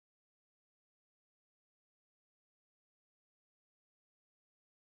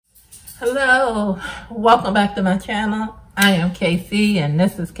Hello, welcome back to my channel. I am Casey and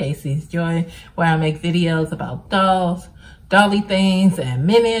this is Casey's Joy, where I make videos about dolls, dolly things, and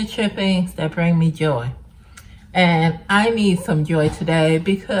miniature things that bring me joy. And I need some joy today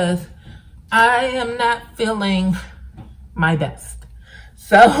because I am not feeling my best.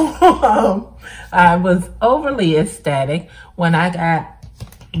 So I was overly ecstatic when I got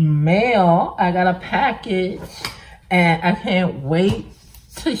mail. I got a package and I can't wait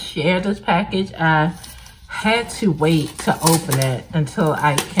to share this package. I had to wait to open it until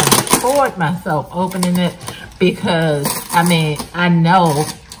I can record myself opening it because I know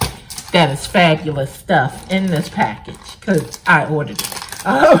that it's fabulous stuff in this package because I ordered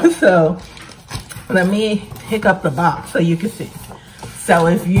it. So let me pick up the box so you can see. So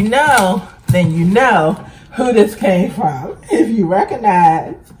if you know, then you know who this came from. If you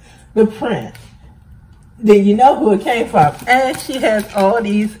recognize the print, then you know who it came from. And she has all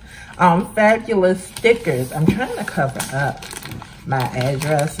these fabulous stickers. I'm trying to cover up my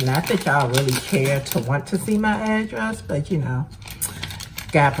address. Not that y'all really care to want to see my address, but you know,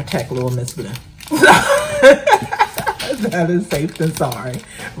 gotta protect little Miss Blue. That is safe than sorry,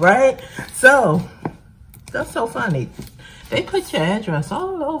 right? So that's so funny. They put your address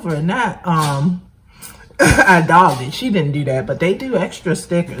all over and not I dogged it. She didn't do that, but they do extra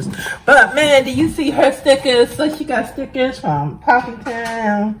stickers. But man, do you see her stickers? So she got stickers from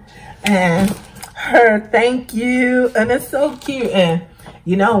Poppytown and her thank you, and it's so cute. And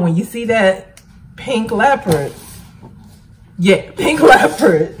you know, when you see that pink leopard,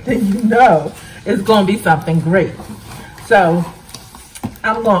 then you know it's gonna be something great. So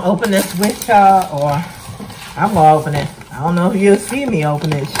I'm gonna open this with y'all, or I'm gonna open it. I don't know if you'll see me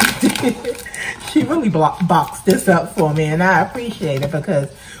open it. She really boxed this up for me, and I appreciate it because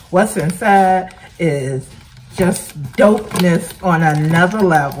what's inside is just dopeness on another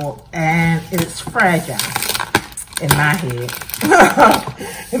level, and it's fragile in my head.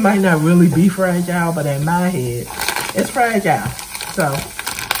 It might not really be fragile, but in my head, it's fragile. So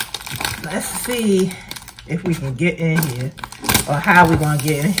let's see if we can get in here, or how we're gonna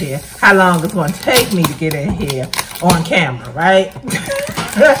get in here, how long it's gonna take me to get in here on camera, right?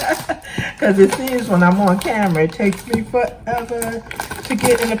 Because it seems when I'm on camera, it takes me forever to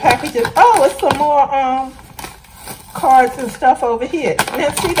get in the packages. Oh, it's some more cards and stuff over here. Now,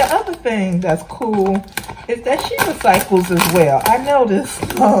 see, the other thing that's cool is that she recycles as well. I noticed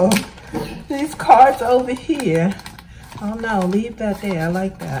these cards over here. Oh no, leave that there. I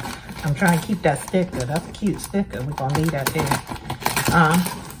like that. I'm trying to keep that sticker. That's a cute sticker. We're going to leave that there.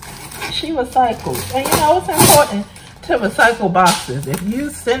 She recycles. And you know, it's important to recycle boxes. If you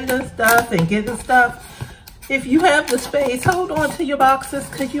sending stuff and getting stuff, if you have the space, hold on to your boxes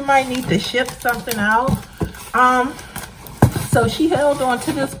because you might need to ship something out. So she held on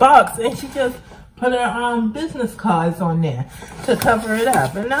to this box and she just put her business cards on there to cover it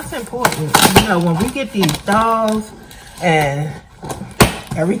up. And that's important. You know, when we get these dolls and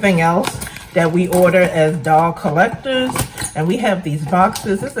everything else that we order as doll collectors, and we have these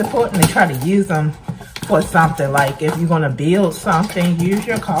boxes, it's important to try to use them for something. Like if you're going to build something, use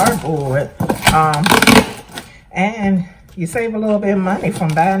your cardboard. And you save a little bit of money from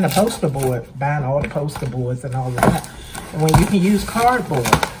buying the poster board, buying all the poster boards and all of that. And when you can use cardboard.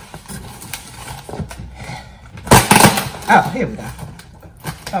 Oh, here we go.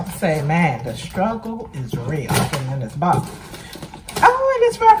 I was saying, man, the struggle is real getting in this box. Oh, and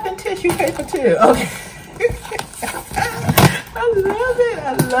it's wrapped in tissue paper too. Okay. I love it.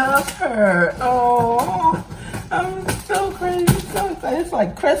 I love her. Oh, I'm so crazy. So excited. It's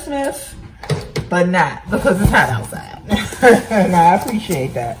like Christmas, but not, because it's hot outside. And I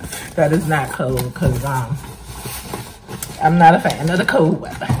appreciate that. That is not cold because I'm not a fan of the cold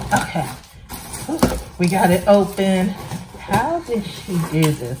weather. Okay. We got it open. How did she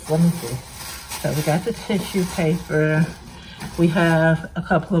do this? Let me see. So we got the tissue paper. We have a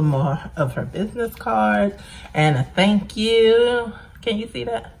couple of more of her business cards and a thank you. Can you see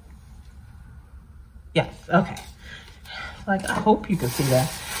that? Yes, okay. Like, I hope you can see that.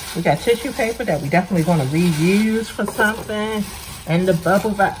 We got tissue paper that we definitely want to reuse for something. And the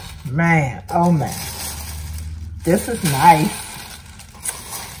bubble wrap. Man, oh man. This is nice.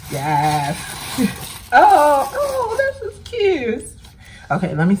 Yes. Oh, this is cute.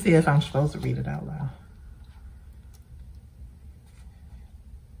 Okay, let me see if I'm supposed to read it out loud.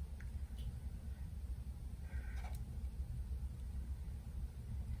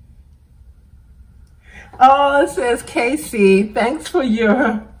 Oh, it says, Casey, thanks for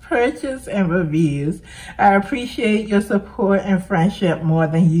your purchase and reviews. I appreciate your support and friendship more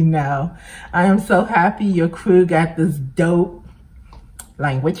than you know. I am so happy your crew got this dope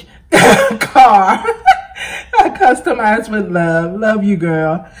language car. I customized with love. Love you,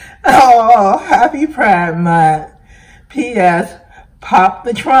 girl. Oh, happy Pride Month. P.S. Pop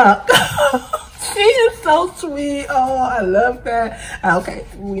the trunk. She is so sweet. Oh, I love that. Okay,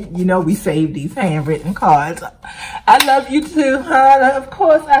 you know we save these handwritten cards. I love you too, honey. Of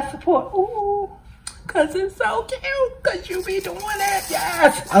course I support. Ooh, cause it's so cute. Cause you be doing it.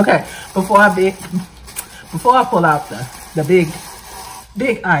 Yes. Okay. Before I pull out the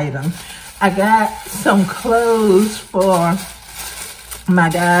big item, I got some clothes for my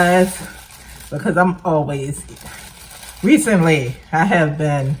guys because I'm always. Recently, I have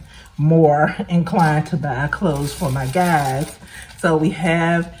been more inclined to buy clothes for my guys. So we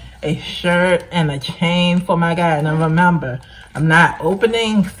have a shirt and a chain for my guy. And remember, I'm not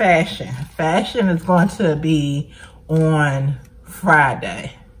opening fashion. Fashion is going to be on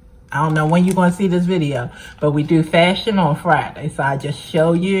Friday. I don't know when you're going to see this video, but we do fashion on Friday. So I just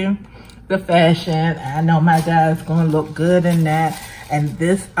show you the fashion. I know my guy's going to look good in that. And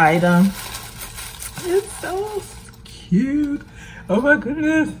this item is so cute. Oh my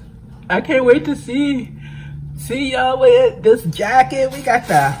goodness. I can't wait to see y'all with this jacket. We got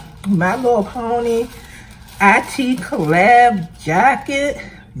the My Little Pony IT collab jacket.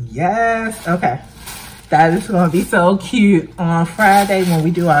 Yes. Okay. That is going to be so cute on Friday when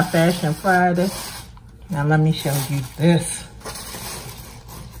we do our Fashion Friday. Now let me show you this.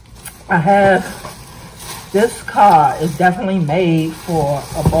 I have this car is definitely made for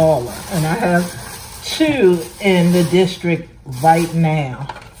a baller. And I have 2 in the district right now.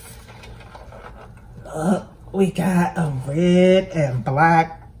 We got a red and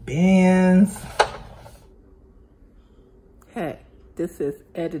black Benz. Hey, this is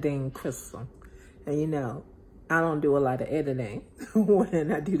Editing Crystal. And you know, I don't do a lot of editing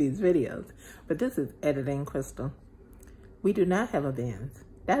when I do these videos. But this is Editing Crystal. We do not have a Benz.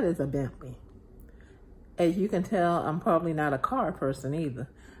 That is a Bentley. As you can tell, I'm probably not a car person either.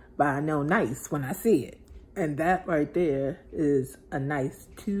 But I know nice when I see it. And that right there is a nice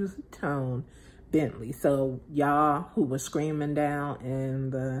 2-tone Bentley. So y'all who were screaming down in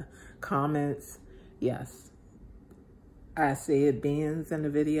the comments, yes, I said Benz in the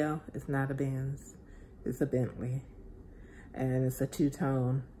video. It's not a Benz. It's a Bentley. And it's a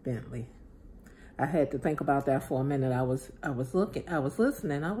 2-tone Bentley. I had to think about that for a minute. I was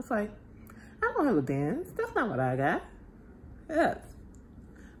listening. I was like, I don't have a Benz. That's not what I got. Yes.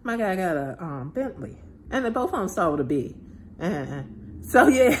 My guy got a Bentley. And they both of them start with a B. So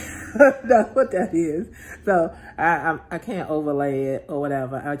yeah, that's what that is. So I can't overlay it or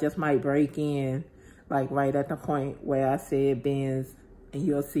whatever. I just might break in like right at the point where I said Benz, and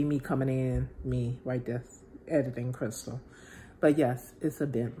you'll see me coming in, me right there, Editing Crystal. But yes, it's a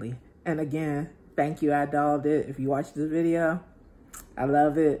Bentley. And again, thank you, I dolled it. If you watch this video, I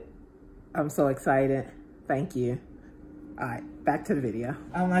love it. I'm so excited. Thank you. All right, back to the video.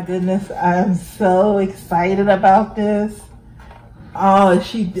 Oh my goodness, I'm so excited about this. Oh,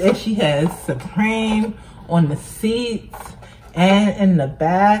 she has Supreme on the seats and in the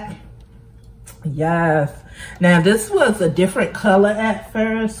back. Yes. Now this was a different color at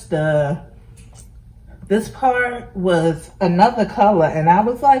first. This part was another color, and I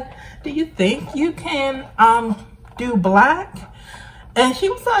was like, do you think you can do black? And she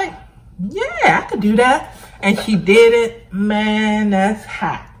was like, yeah, I could do that. And she did it. Man, that's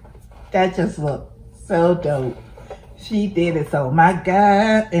hot. That just looked so dope. She did it. So my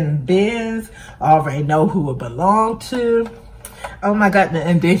guy and Benz already know who it belonged to. Oh my God.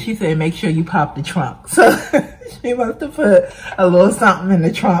 And then she said, make sure you pop the trunk. So she must have put a little something in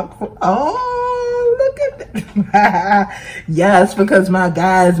the trunk. Oh, look at that. Yes, because my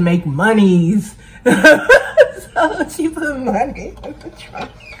guys make monies. So she put money in the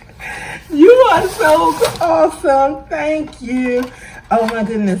trunk. You are so awesome. Thank you. Oh my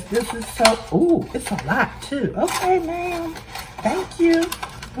goodness, this is so, ooh, it's a lot too. Okay, ma'am. Thank you.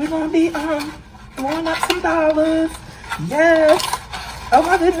 We're gonna be throwing up some dollars. Yes. Oh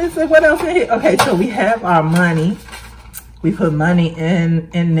my goodness, and what else in here? Okay, so we have our money. We put money in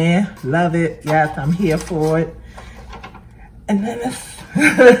there. Love it. Yes, I'm here for it. And then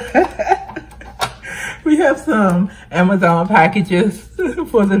we have some Amazon packages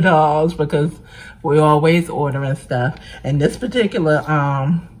for the dolls because we're always ordering stuff. And this particular,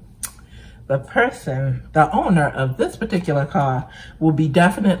 the owner of this particular car will be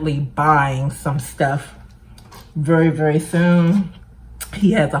definitely buying some stuff very, very soon.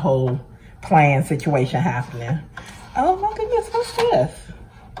 He has a whole plan situation happening. Oh my goodness, what's this?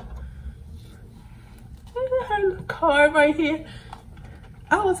 Her card right here.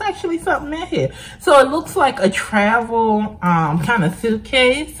 Oh, it's actually something in here. So it looks like a travel kind of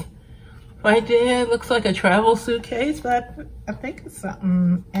suitcase. Right there, it looks like a travel suitcase, but I think it's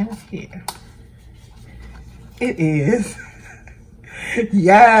something in here. It is.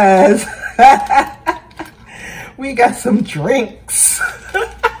 Yes. We got some drinks.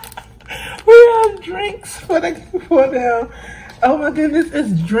 We have drinks for them. Oh my goodness,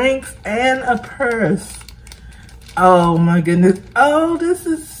 it's drinks and a purse. Oh my goodness. Oh, this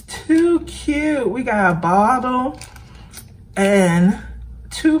is too cute. We got a bottle and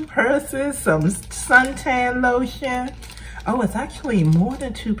 2 purses, some suntan lotion. Oh, it's actually more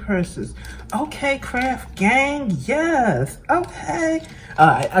than 2 purses. Okay, Craft Gang, yes. Okay. All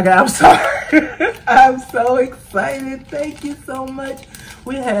right, I'm sorry. I'm so excited. Thank you so much.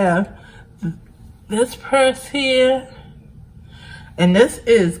 We have this purse here, and this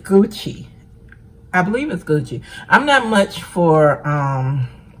is Gucci. I believe it's Gucci. I'm not much for,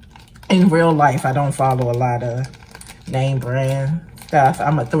 in real life, I don't follow a lot of name brand stuff.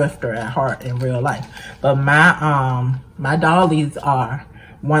 I'm a thrifter at heart in real life. But my dollies are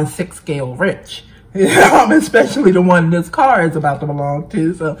 1/6 scale rich. Especially the one this car is about to belong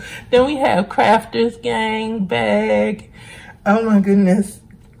to. So then we have Crafters Gang bag. Oh my goodness.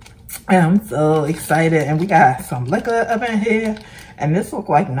 I'm so excited. And we got some liquor up in here. And this look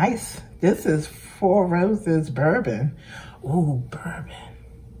like nice. This is 4 Roses bourbon. Ooh, bourbon.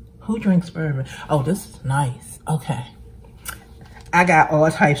 Who drinks bourbon? Oh, this is nice. Okay. I got all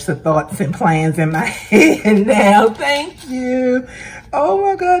types of thoughts and plans in my head now. Thank you. Oh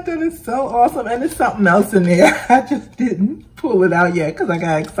my God, that is so awesome. And there's something else in there. I just didn't pull it out yet because I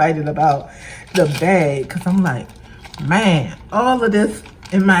got excited about the bag. Because I'm like, man, all of this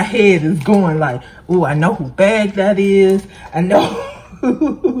in my head is going like, ooh, I know who bag that is. I know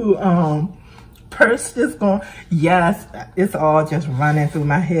who purse is going. Yes, it's all just running through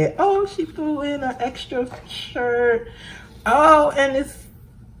my head. Oh, she threw in an extra shirt. Oh, and it's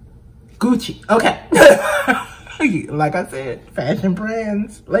Gucci. Okay. Like I said, fashion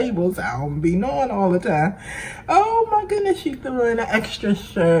brands, labels, I don't be knowing all the time. Oh my goodness, she threw in an extra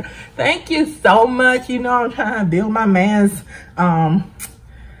shirt. Thank you so much. You know, I'm trying to build my man's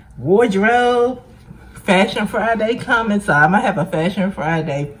wardrobe. Fashion Friday coming, so I might have a Fashion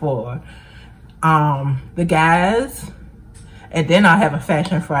Friday for the guys. And then I'll have a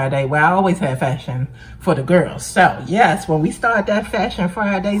Fashion Friday where I always have fashion for the girls. So yes, when we start that Fashion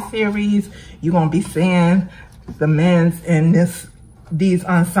Friday series, you're gonna be seeing the men's in these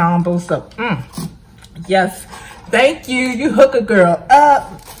ensembles. So yes, thank you. You hook a girl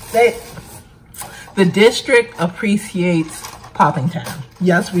up. The district appreciates Poppingtown.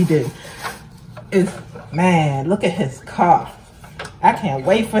 Yes, we do. Man, look at his car. I can't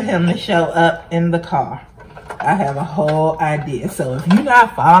wait for him to show up in the car. I have a whole idea. So if you're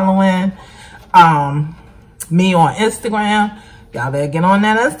not following me on Instagram, y'all better get on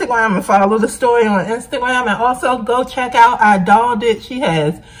that Instagram and follow the story on Instagram. And also go check out I Dolled It. She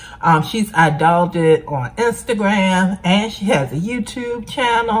has, she's I Dolled It on Instagram, and she has a YouTube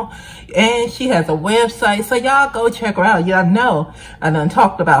channel, and she has a website. So y'all go check her out. Y'all know I done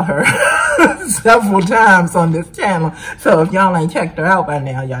talked about her several times on this channel. So if y'all ain't checked her out by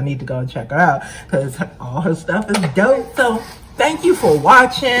now, y'all need to go check her out because all her stuff is dope. So thank you for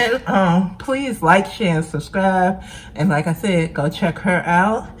watching. Please like, share, and subscribe. And like I said, go check her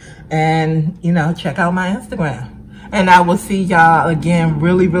out. And, you know, check out my Instagram. And I will see y'all again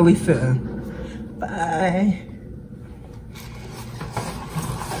really, really soon. Bye.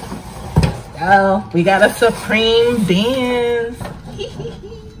 Oh, we got a Supreme Benz.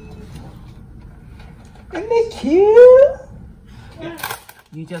 Isn't it cute?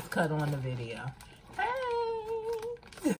 You just cut on the video.